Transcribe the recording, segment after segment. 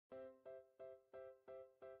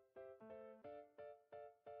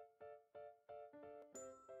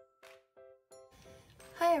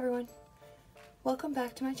Hi everyone, welcome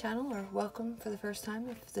back to my channel, or welcome for the first time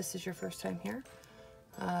if this is your first time here.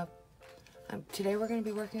 Today we're going to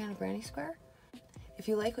be working on a granny square. If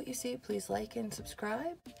you like what you see, please like and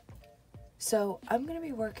subscribe. So I'm going to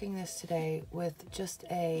be working this today with just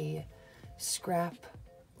a scrap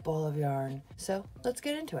ball of yarn. So let's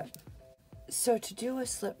get into it. So to do a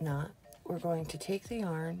slip knot, we're going to take the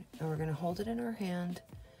yarn and we're going to hold it in our hand.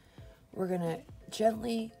 We're going to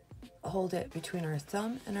gently hold it between our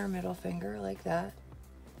thumb and our middle finger like that.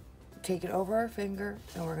 Take it over our finger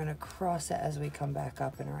and we're going to cross it as we come back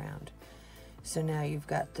up and around. So now you've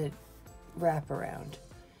got the wrap around.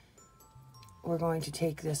 We're going to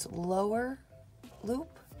take this lower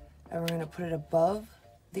loop and we're going to put it above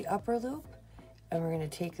the upper loop, and we're going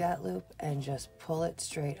to take that loop and just pull it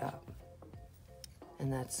straight up.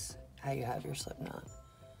 And that's how you have your slip knot.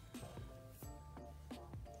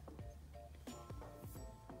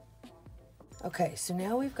 Okay, so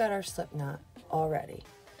now we've got our slip knot all ready.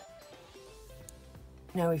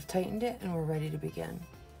 Now we've tightened it and we're ready to begin.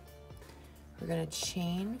 We're going to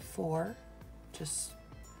chain 4, just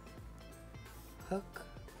hook,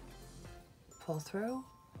 pull through,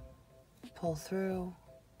 pull through,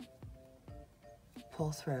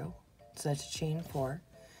 pull through. So that's chain 4.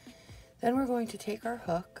 Then we're going to take our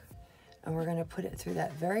hook and we're going to put it through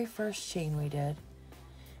that very first chain we did,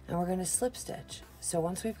 and we're going to slip stitch. So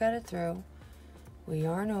once we've got it through, we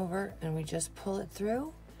yarn over and we just pull it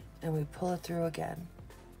through and we pull it through again.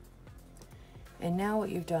 And now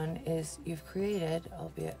what you've done is you've created,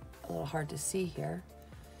 albeit a little hard to see here,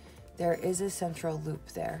 there is a central loop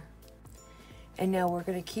there. And now we're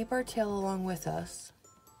going to keep our tail along with us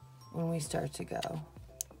when we start to go.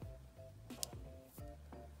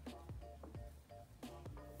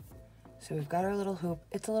 So we've got our little hoop.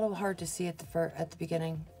 It's a little hard to see at the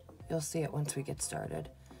beginning. You'll see it once we get started.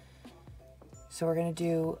 So we're going to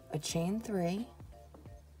do a chain 3.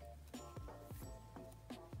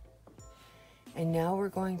 And now we're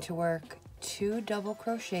going to work 2 double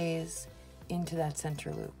crochets into that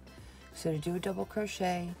center loop. So to do a double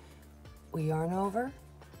crochet, we yarn over,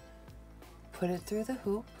 put it through the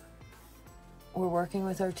hoop. We're working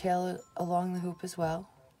with our tail along the hoop as well.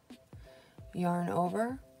 Yarn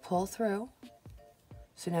over, pull through.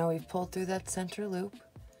 So now we've pulled through that center loop.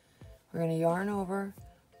 We're going to yarn over,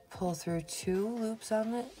 pull through 2 loops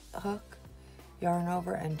on the hook, yarn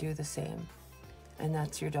over, and do the same. And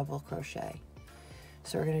that's your double crochet.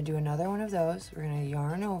 So we're going to do another one of those. We're going to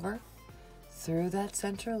yarn over through that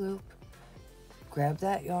center loop, grab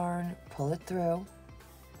that yarn, pull it through,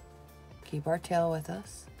 keep our tail with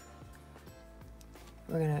us.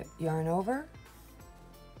 We're going to yarn over,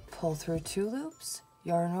 pull through 2 loops,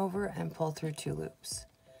 yarn over, and pull through 2 loops.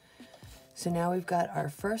 So now we've got our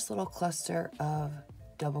first little cluster of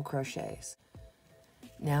double crochets.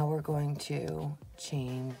 Now we're going to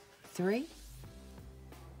chain 3,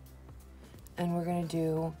 and we're going to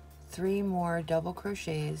do 3 more double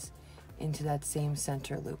crochets into that same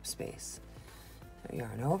center loop space. So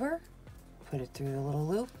yarn over, put it through the little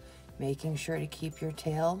loop, making sure to keep your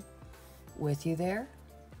tail with you there.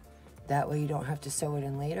 That way you don't have to sew it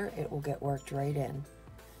in later, it will get worked right in.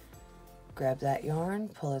 Grab that yarn,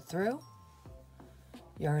 pull it through,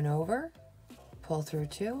 yarn over, pull through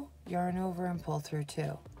 2, yarn over, and pull through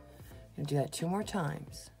 2. And do that 2 more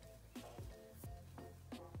times.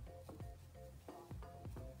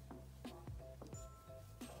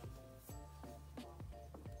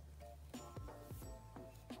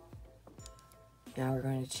 Now we're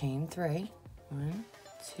going to chain 3. 1,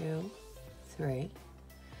 2, 3.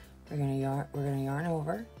 We're going to yarn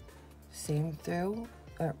over, same through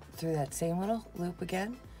that same little loop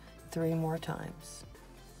again, 3 more times.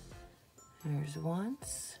 There's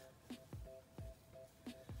once,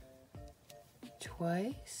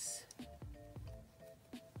 twice,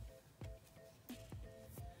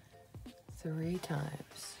 3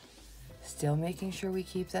 times. Still making sure we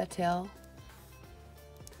keep that tail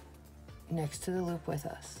next to the loop with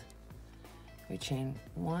us. We chain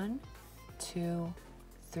 1, 2,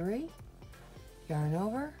 3, yarn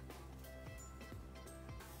over,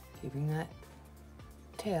 keeping that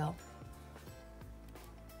tail.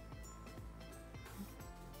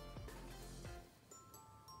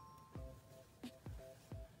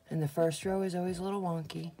 And the first row is always a little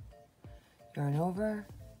wonky. Yarn over,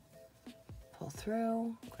 pull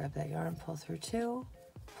through, grab that yarn, pull through 2,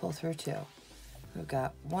 pull through 2. We've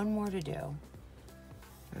got 1 more to do.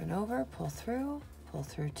 Yarn over, pull through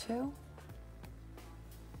 2,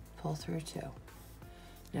 pull through 2.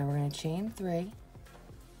 Now we're going to chain 3,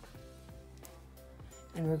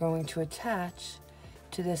 and we're going to attach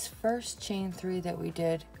to this first chain 3 that we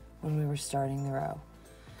did when we were starting the row.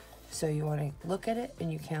 So you want to look at it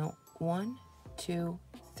and you count 1, 2,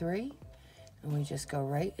 3, and we just go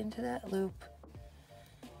right into that loop.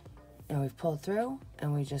 And we've pulled through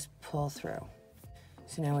and we just pull through.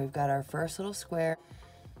 So now we've got our first little square.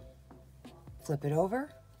 Flip it over,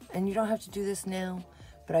 and you don't have to do this now,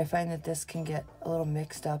 but I find that this can get a little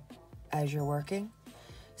mixed up as you're working.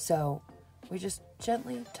 So we just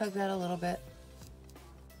gently tug that a little bit,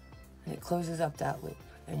 and it closes up that loop,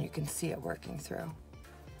 and you can see it working through.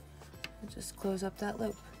 We'll just close up that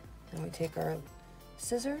loop. And we take our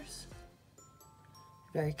scissors,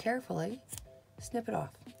 very carefully snip it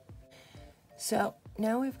off. So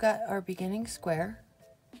now we've got our beginning square.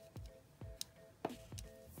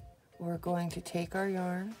 We're going to take our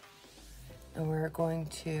yarn and we're going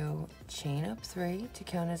to chain up 3 to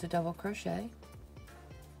count as a double crochet.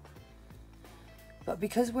 But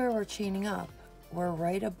because where we're chaining up, we're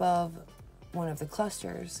right above one of the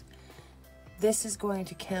clusters, this is going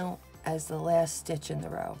to count as the last stitch in the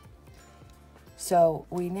row. So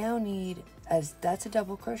we now need, as that's a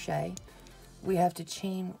double crochet, we have to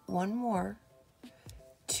chain 1 more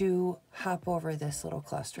to hop over this little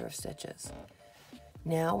cluster of stitches.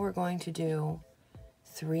 Now we're going to do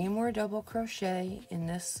 3 more double crochet in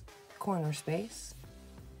this corner space.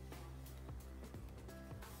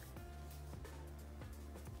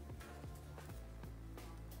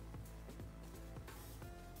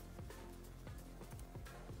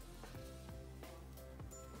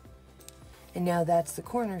 And now that's the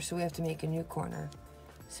corner, so we have to make a new corner.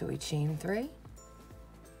 So we chain 3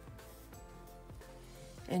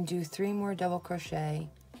 and do 3 more double crochet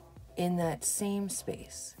in that same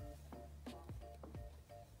space.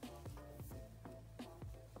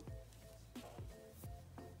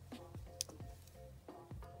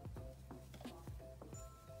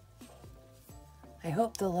 I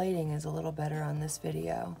hope the lighting is a little better on this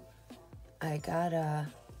video. I got a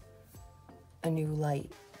new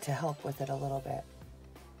light to help with it a little bit.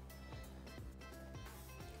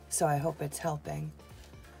 So I hope it's helping.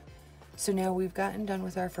 So now we've gotten done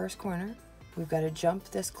with our first corner. We've got to jump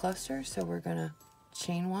this cluster, so we're gonna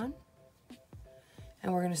chain 1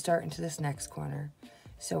 and we're gonna start into this next corner.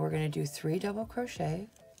 So we're gonna do 3 double crochet,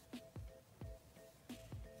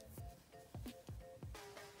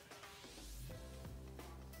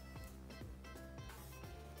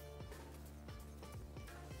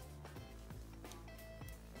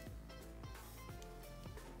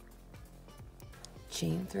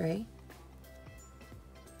 chain 3,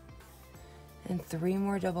 and 3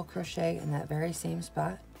 more double crochet in that very same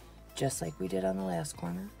spot, just like we did on the last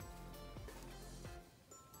corner.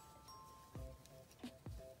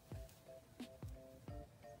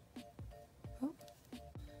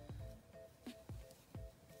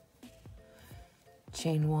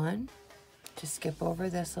 Chain 1 to skip over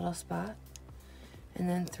this little spot, and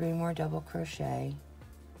then 3 more double crochet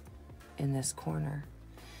in this corner.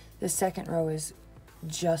 The second row is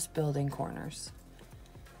just building corners.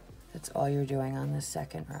 That's all you're doing on this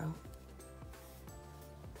second row.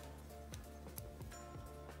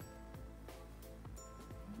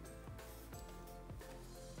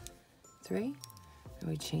 Three, and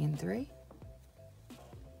we chain 3,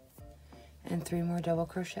 and 3 more double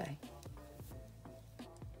crochet.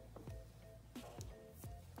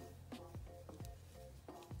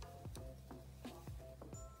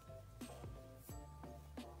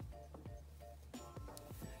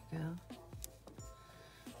 There we go.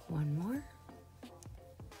 1 more.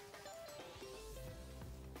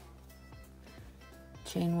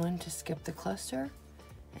 Chain 1 to skip the cluster,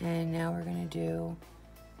 and now we're going to do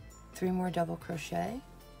 3 more double crochet.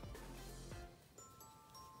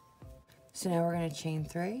 So now we're going to chain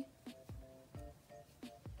 3,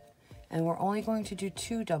 and we're only going to do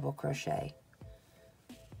 2 double crochet,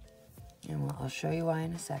 and I'll show you why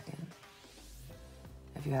in a second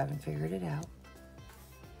if you haven't figured it out.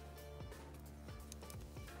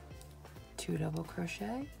 2 double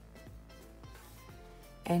crochet,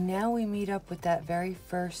 and now we meet up with that very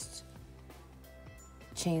first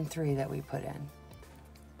chain 3 that we put in,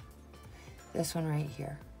 this one right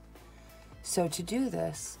here. So to do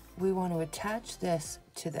this, we want to attach this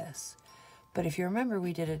to this, but if you remember,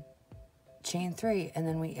 we did a chain 3 and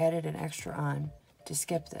then we added an extra on to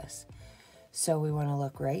skip this. So we want to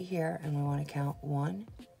look right here and we want to count 1,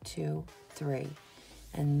 2, 3,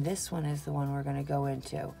 and this one is the one we're going to go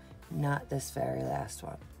into, not this very last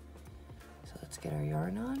one. So let's get our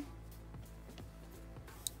yarn on.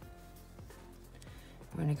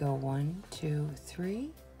 We're going to go 1, 2, 3,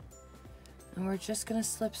 and we're just going to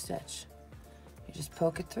slip stitch. You just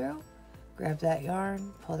poke it through, grab that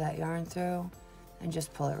yarn, pull that yarn through, and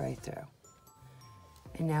just pull it right through.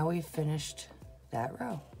 And now we've finished that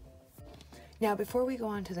row. Now, before we go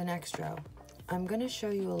on to the next row, I'm going to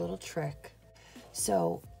show you a little trick.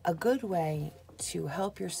 So a good way to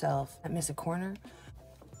help yourself not miss a corner,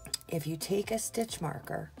 if you take a stitch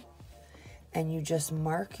marker and you just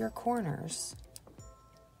mark your corners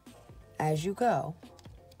as you go,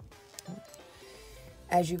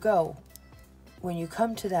 when you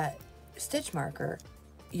come to that stitch marker,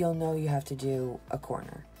 you'll know you have to do a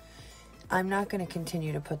corner. I'm not going to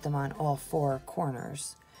continue to put them on all 4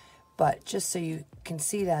 corners, but just so you can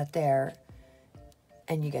see that there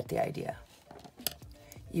and you get the idea.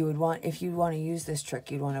 You would want, if you want to use this trick,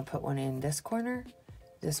 you'd want to put one in this corner,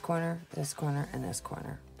 this corner, this corner, and this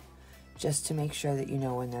corner, just to make sure that you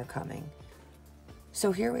know when they're coming.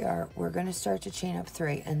 So here we are, we're going to start to chain up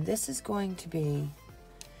 3, and this is going to be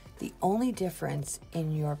the only difference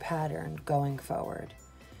in your pattern going forward.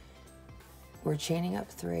 We're chaining up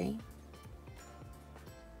 3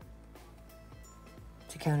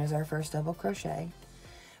 to count as our first double crochet,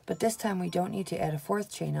 but this time we don't need to add a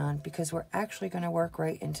 4th chain on because we're actually going to work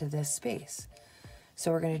right into this space.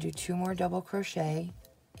 So we're going to do 2 more double crochet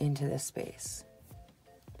into this space.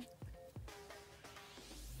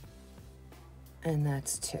 And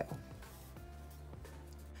that's 2.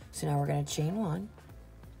 So now we're going to chain 1,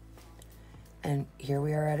 and here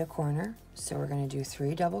we are at a corner, so we're going to do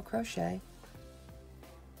 3 double crochet,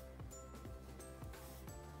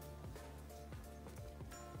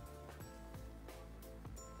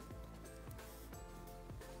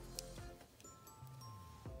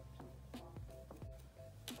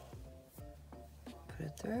 put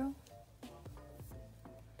it through,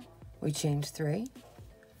 we chained 3,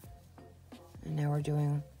 and now we're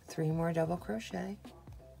doing 3 more double crochet,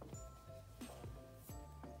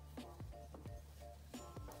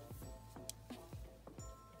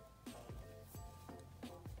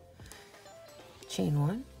 chain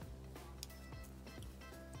 1,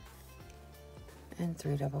 and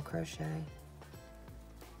 3 double crochet.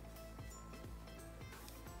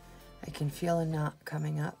 I can feel a knot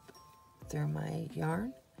coming up through my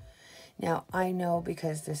yarn. Now I know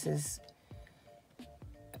because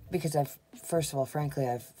I've, first of all, frankly,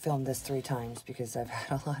 I've filmed this 3 times because I've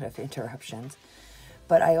had a lot of interruptions.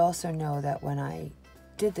 But I also know that when I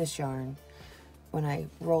did this yarn, when I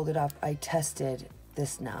rolled it up, I tested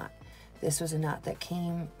this knot. This was a knot that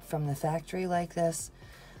came from the factory like this.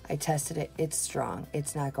 I tested it, it's strong,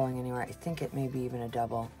 it's not going anywhere. I think it may be even a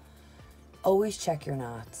double. Always check your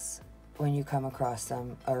knots when you come across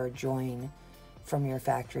them, or a join from your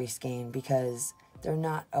factory skein, because they're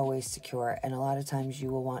not always secure, and a lot of times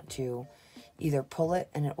you will want to either pull it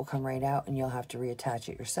and it will come right out and you'll have to reattach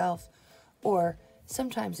it yourself, or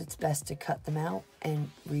sometimes it's best to cut them out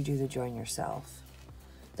and redo the join yourself.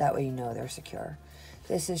 That way you know they're secure.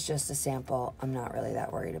 This is just a sample, I'm not really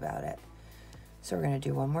that worried about it. So we're going to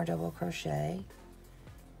do 1 more double crochet,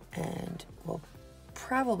 and we'll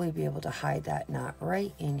probably be able to hide that knot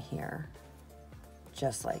right in here,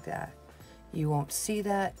 just like that. You won't see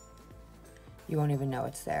that. You won't even know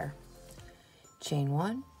it's there. Chain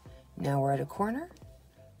 1. Now we're at a corner,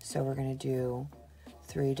 so we're going to do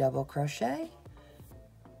 3 double crochet,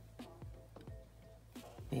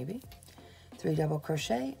 maybe 3 double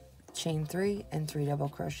crochet, chain 3, and 3 double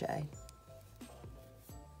crochet.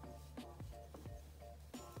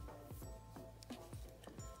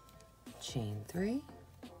 Chain 3,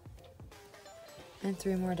 and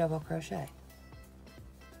 3 more double crochet.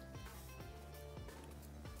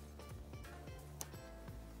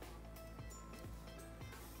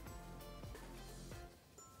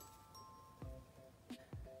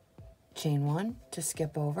 Chain 1 to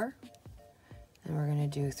skip over, and we're going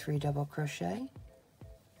to do 3 double crochet.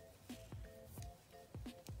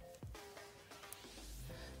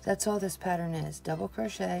 That's all this pattern is, double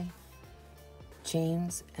crochet,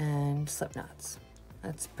 chains, and slip knots.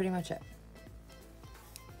 That's pretty much it.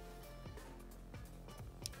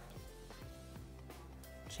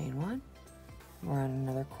 Chain 1, we're on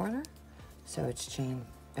another corner, so it's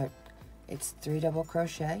it's 3 double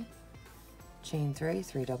crochet, chain 3,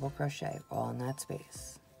 3 double crochet, all in that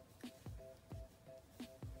space.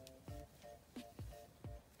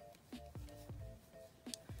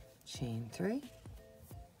 Chain 3,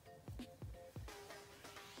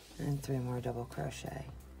 and 3 more double crochet.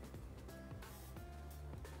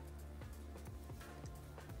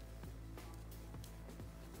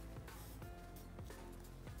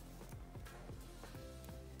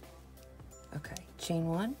 Okay, chain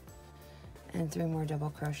 1 and 3 more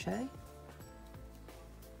double crochet.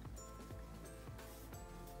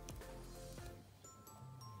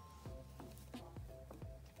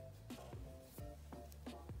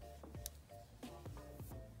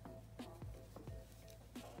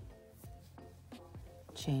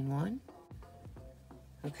 chain 1.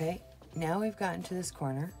 Okay, now we've gotten to this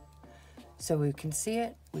corner, so we can see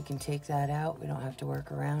it. We can take that out. We don't have to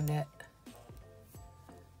work around it.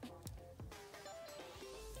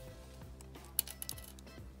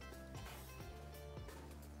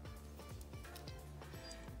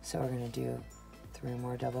 So we're going to do 3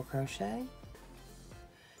 more double crochet.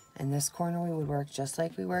 And this corner we would work just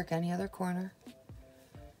like we work any other corner.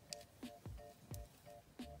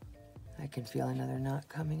 I can feel another knot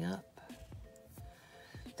coming up.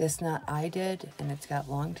 This knot I did, and it's got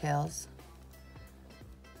long tails.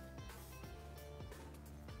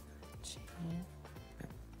 Chain. There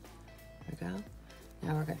we go.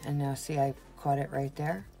 Now we're going to, and now see I caught it right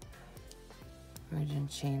there. We're going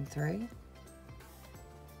to chain 3.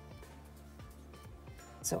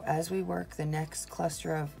 So as we work the next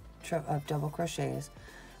cluster of double crochets,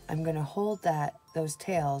 I'm going to hold those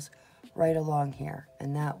tails right along here,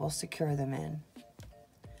 and that will secure them in.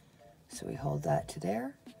 So we hold that to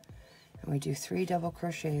there, and we do 3 double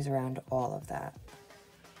crochets around all of that,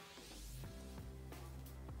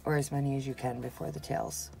 or as many as you can before the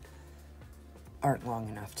tails aren't long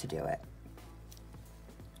enough to do it.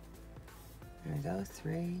 There we go,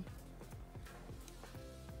 3.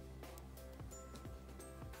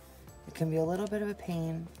 It can be a little bit of a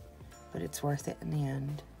pain, but it's worth it in the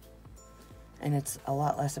end. And it's a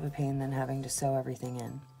lot less of a pain than having to sew everything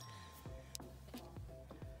in.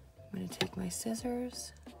 I'm going to take my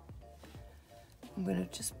scissors. I'm going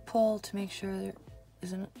to just pull to make sure there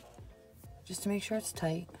isn't, just to make sure it's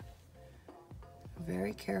tight.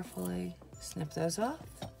 Very carefully snip those off.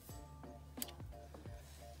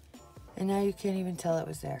 And now you can't even tell it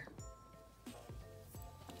was there.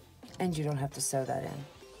 And you don't have to sew that in.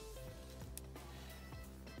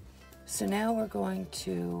 So now we're going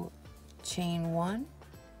to chain 1,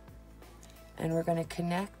 and we're going to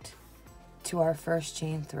connect to our first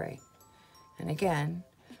chain 3. And again,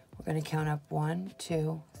 we're going to count up 1,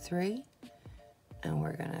 2, 3, and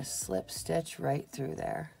we're going to slip stitch right through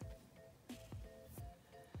there.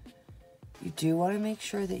 You do want to make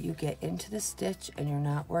sure that you get into the stitch and you're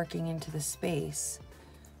not working into the space,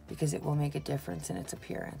 because it will make a difference in its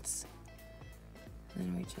appearance. And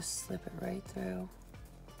then we just slip it right through.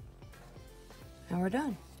 And we're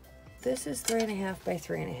done. This is 3.5 by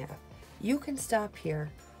 3.5. You can stop here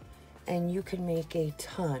and you can make a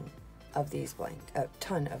ton of these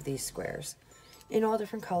squares in all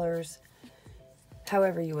different colors,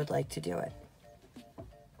 however you would like to do it.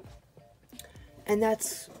 And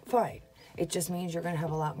that's fine. It just means you're going to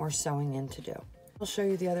have a lot more sewing in to do. I'll show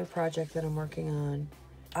you the other project that I'm working on.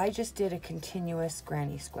 I just did a continuous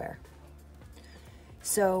granny square.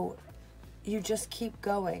 So you just keep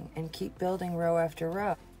going and keep building row after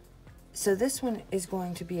row. So this one is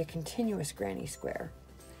going to be a continuous granny square,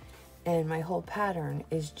 and my whole pattern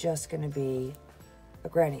is just going to be a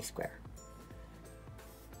granny square.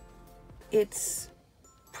 It's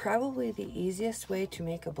probably the easiest way to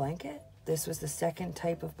make a blanket. This was the second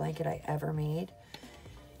type of blanket I ever made.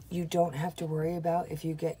 You don't have to worry about if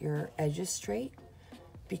you get your edges straight,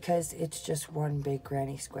 because it's just one big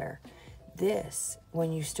granny square. This,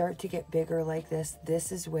 when you start to get bigger like this,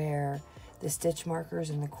 this is where the stitch markers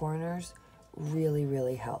in the corners really,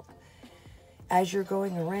 really help. As you're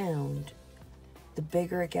going around, the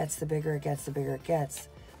bigger it gets, the bigger it gets, the bigger it gets,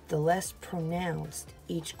 the less pronounced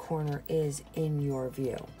each corner is in your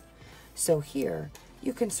view. So here,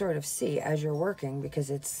 you can sort of see as you're working, because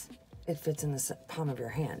it fits in the palm of your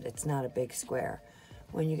hand. It's not a big square.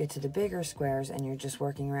 When you get to the bigger squares and you're just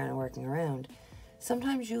working around and working around,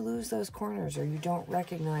 sometimes you lose those corners, or you don't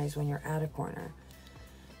recognize when you're at a corner.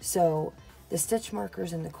 So the stitch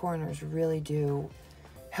markers in the corners really do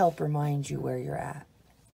help remind you where you're at.